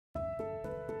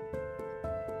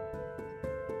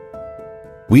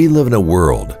We live in a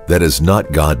world that is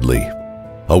not godly,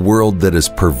 a world that is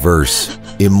perverse,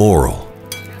 immoral,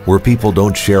 where people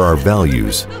don't share our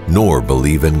values nor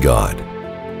believe in God.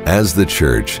 As the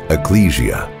church,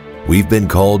 Ecclesia, we've been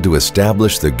called to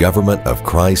establish the government of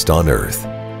Christ on earth.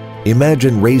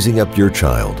 Imagine raising up your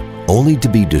child only to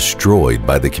be destroyed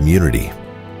by the community.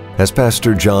 As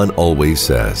Pastor John always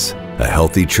says, a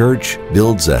healthy church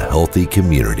builds a healthy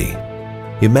community.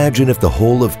 Imagine if the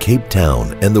whole of Cape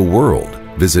Town and the world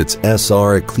visits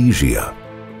SR Ecclesia.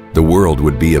 The world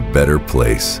would be a better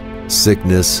place.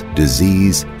 Sickness,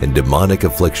 disease, and demonic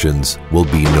afflictions will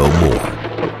be no more.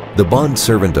 The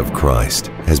bondservant of Christ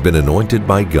has been anointed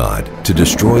by God to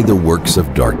destroy the works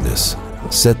of darkness,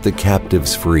 set the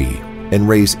captives free, and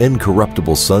raise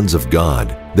incorruptible sons of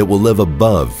God that will live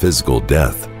above physical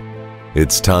death.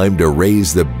 It's time to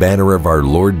raise the banner of our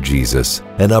Lord Jesus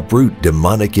and uproot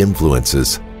demonic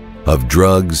influences of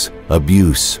drugs,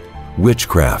 abuse,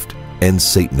 witchcraft, and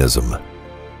Satanism.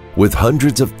 With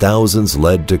hundreds of thousands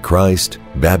led to Christ,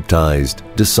 baptized,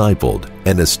 discipled,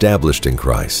 and established in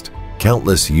Christ,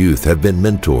 countless youth have been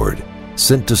mentored,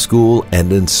 sent to school,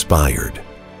 and inspired.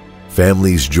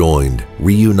 Families joined,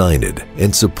 reunited,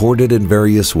 and supported in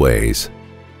various ways.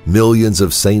 Millions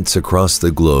of saints across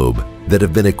the globe that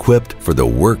have been equipped for the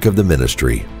work of the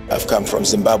ministry. I've come from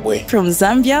Zimbabwe. From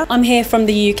Zambia. I'm here from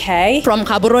the UK. From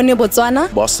Gaborone, Botswana.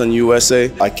 Boston,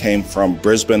 USA. I came from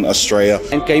Brisbane, Australia.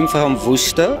 I came from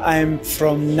Woodstock. I'm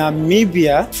from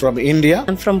Namibia. From India.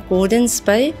 I'm from Gordons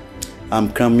Bay.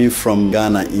 I'm coming from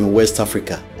Ghana in West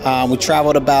Africa. We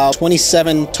traveled about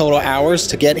 27 total hours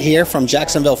to get here from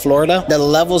Jacksonville, Florida. The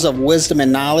levels of wisdom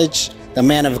and knowledge the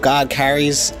man of God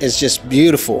carries is just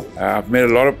beautiful. I've met a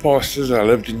lot of pastors. I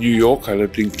lived in New York. I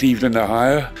lived in Cleveland,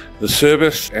 Ohio. The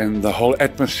service and the whole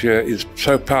atmosphere is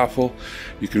so powerful.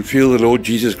 You can feel the Lord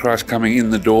Jesus Christ coming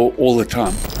in the door all the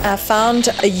time. I found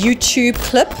a YouTube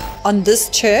clip on this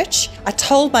church. I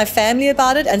told my family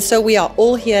about it, and so we are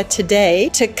all here today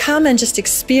to come and just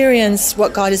experience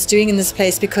what God is doing in this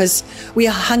place because we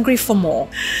are hungry for more.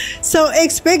 So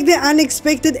expect the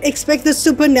unexpected, expect the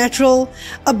supernatural,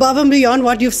 above and beyond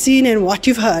what you've seen and what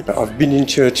you've heard. I've been in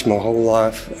church my whole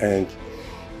life, and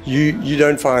you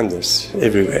don't find this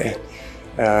everywhere.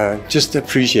 Just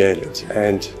appreciate it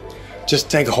and just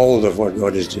take hold of what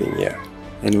God is doing here.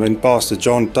 And when Pastor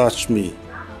John touched me,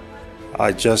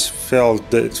 I just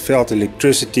felt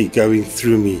electricity going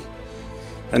through me.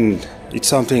 And it's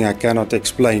something I cannot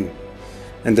explain.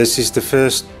 And this is the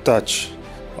first touch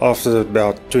after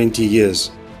about 20 years.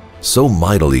 So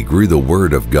mightily grew the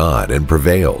word of God and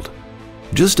prevailed.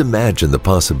 Just imagine the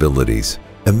possibilities.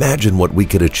 Imagine what we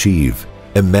could achieve.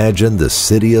 Imagine the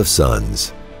city of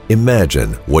sons.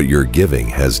 Imagine what your giving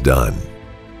has done.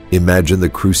 Imagine the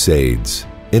crusades,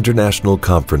 international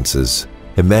conferences.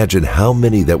 Imagine how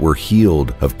many that were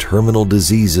healed of terminal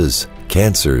diseases,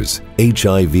 cancers,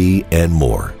 HIV, and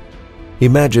more.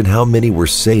 Imagine how many were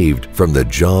saved from the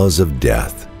jaws of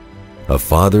death. A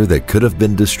father that could have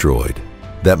been destroyed,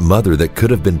 that mother that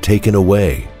could have been taken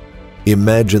away.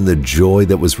 Imagine the joy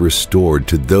that was restored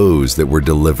to those that were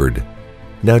delivered.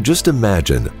 Now just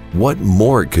imagine what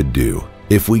more it could do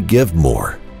if we give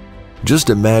more. Just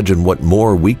imagine what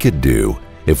more we could do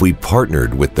if we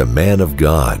partnered with the man of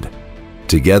God.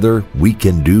 Together, we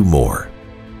can do more.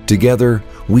 Together,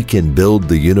 we can build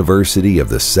the University of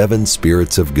the Seven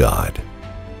Spirits of God.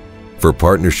 For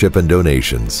partnership and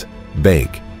donations,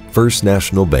 Bank, First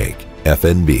National Bank,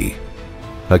 FNB.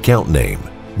 Account name,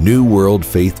 New World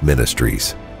Faith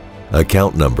Ministries.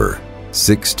 Account number,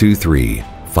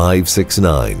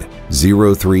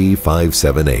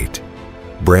 623-569-03578.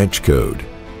 Branch code,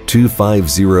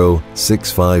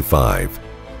 250655.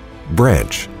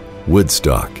 Branch,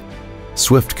 Woodstock.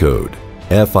 Swift code,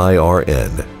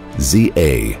 FIRNZAJJ.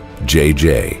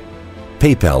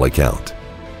 PayPal account.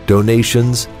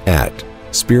 Donations at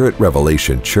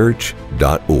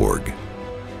spiritrevelationchurch.org.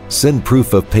 Send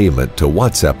proof of payment to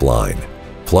WhatsApp line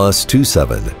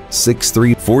 +27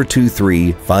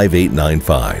 63423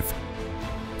 5895.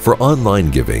 For online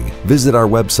giving, visit our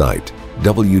website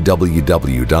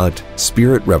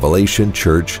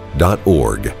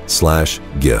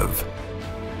www.spiritrevelationchurch.org/give.